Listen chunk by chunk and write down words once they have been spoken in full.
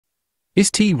Is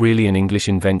tea really an English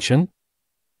invention?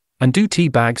 And do tea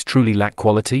bags truly lack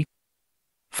quality?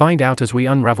 Find out as we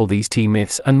unravel these tea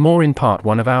myths and more in part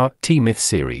 1 of our Tea Myths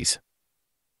series.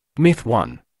 Myth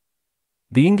 1.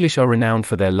 The English are renowned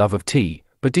for their love of tea,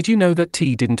 but did you know that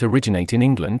tea didn't originate in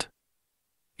England?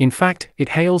 In fact, it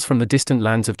hails from the distant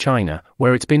lands of China,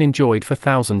 where it's been enjoyed for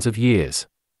thousands of years.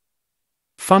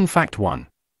 Fun fact 1.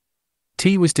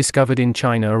 Tea was discovered in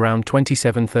China around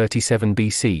 2737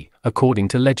 BC, according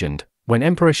to legend, when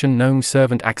Emperor Shen Nong's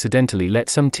servant accidentally let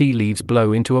some tea leaves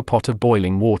blow into a pot of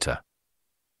boiling water.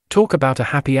 Talk about a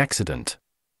happy accident.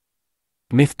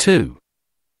 Myth 2.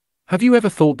 Have you ever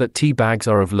thought that tea bags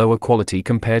are of lower quality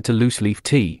compared to loose-leaf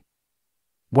tea?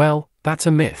 Well, that's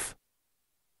a myth.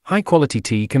 High-quality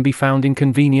tea can be found in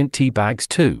convenient tea bags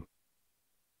too.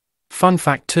 Fun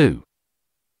fact 2.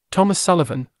 Thomas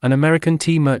Sullivan, an American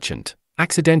tea merchant,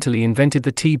 accidentally invented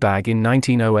the tea bag in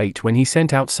 1908 when he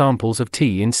sent out samples of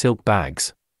tea in silk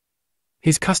bags.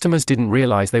 His customers didn't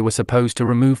realize they were supposed to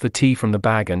remove the tea from the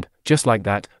bag and, just like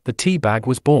that, the tea bag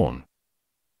was born.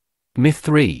 Myth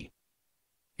 3.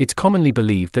 It's commonly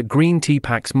believed that green tea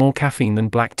packs more caffeine than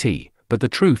black tea, but the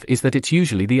truth is that it's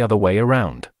usually the other way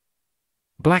around.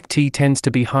 Black tea tends to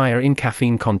be higher in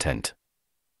caffeine content.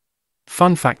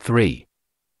 Fun fact 3.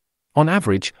 On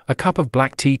average, a cup of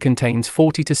black tea contains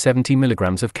 40 to 70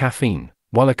 milligrams of caffeine,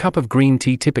 while a cup of green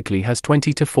tea typically has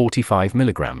 20 to 45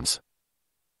 milligrams.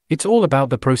 It's all about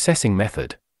the processing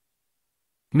method.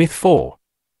 Myth 4.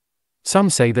 Some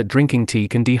say that drinking tea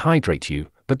can dehydrate you,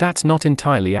 but that's not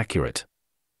entirely accurate.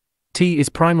 Tea is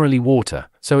primarily water,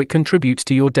 so it contributes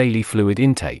to your daily fluid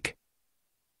intake.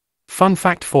 Fun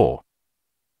fact 4.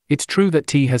 It's true that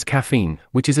tea has caffeine,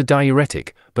 which is a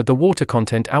diuretic, but the water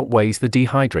content outweighs the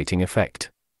dehydrating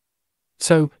effect.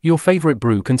 So, your favorite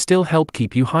brew can still help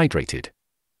keep you hydrated.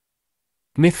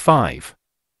 Myth 5.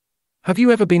 Have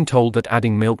you ever been told that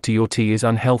adding milk to your tea is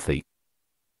unhealthy?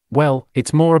 Well,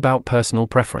 it's more about personal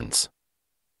preference.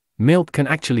 Milk can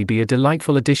actually be a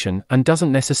delightful addition and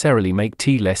doesn't necessarily make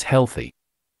tea less healthy.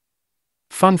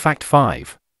 Fun fact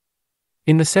 5.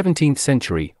 In the 17th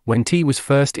century, when tea was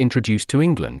first introduced to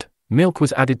England, milk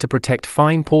was added to protect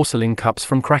fine porcelain cups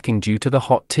from cracking due to the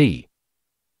hot tea.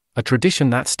 A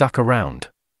tradition that stuck around.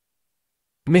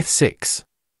 Myth 6.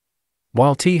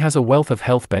 While tea has a wealth of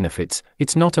health benefits,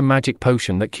 it's not a magic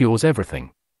potion that cures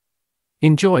everything.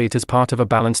 Enjoy it as part of a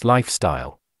balanced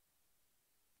lifestyle.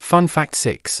 Fun fact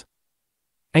 6.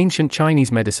 Ancient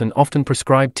Chinese medicine often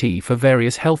prescribed tea for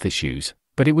various health issues,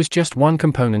 but it was just one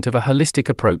component of a holistic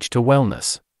approach to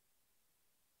wellness.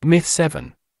 Myth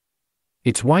 7.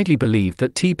 It's widely believed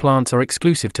that tea plants are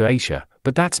exclusive to Asia,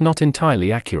 but that's not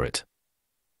entirely accurate.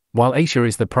 While Asia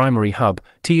is the primary hub,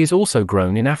 tea is also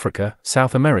grown in Africa,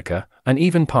 South America, and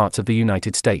even parts of the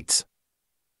United States.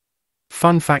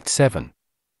 Fun fact 7.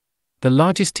 The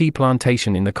largest tea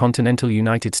plantation in the continental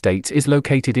United States is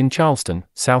located in Charleston,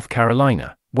 South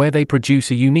Carolina, where they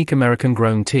produce a unique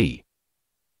American-grown tea.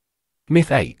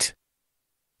 Myth 8.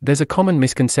 There's a common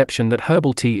misconception that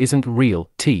herbal tea isn't real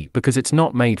tea because it's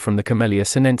not made from the Camellia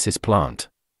sinensis plant.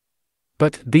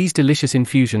 But these delicious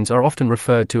infusions are often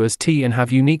referred to as tea and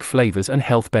have unique flavors and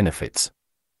health benefits.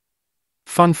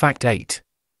 Fun fact 8.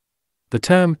 The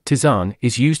term tisane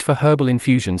is used for herbal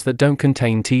infusions that don't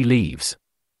contain tea leaves.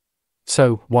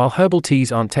 So, while herbal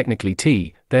teas aren't technically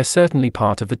tea, they're certainly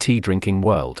part of the tea drinking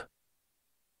world.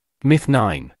 Myth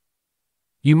 9.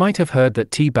 You might have heard that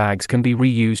tea bags can be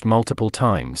reused multiple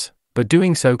times, but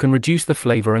doing so can reduce the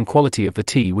flavor and quality of the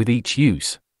tea with each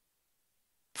use.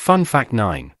 Fun fact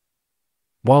 9.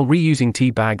 While reusing tea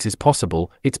bags is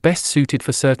possible, it's best suited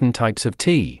for certain types of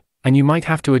tea, and you might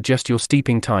have to adjust your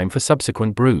steeping time for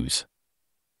subsequent brews.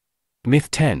 Myth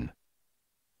 10.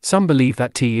 Some believe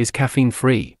that tea is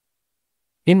caffeine-free.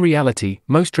 In reality,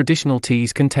 most traditional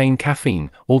teas contain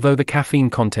caffeine, although the caffeine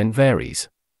content varies.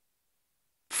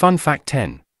 Fun fact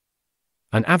 10.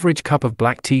 An average cup of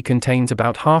black tea contains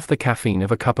about half the caffeine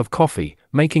of a cup of coffee,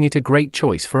 making it a great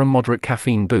choice for a moderate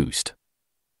caffeine boost.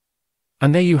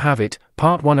 And there you have it,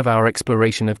 part 1 of our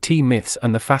exploration of tea myths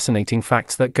and the fascinating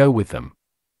facts that go with them.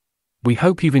 We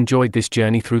hope you've enjoyed this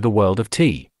journey through the world of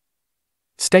tea.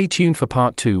 Stay tuned for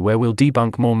part 2 where we'll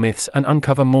debunk more myths and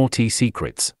uncover more tea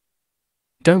secrets.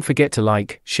 Don't forget to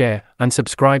like, share, and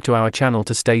subscribe to our channel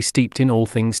to stay steeped in all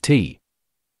things tea.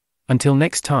 Until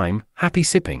next time, happy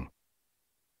sipping.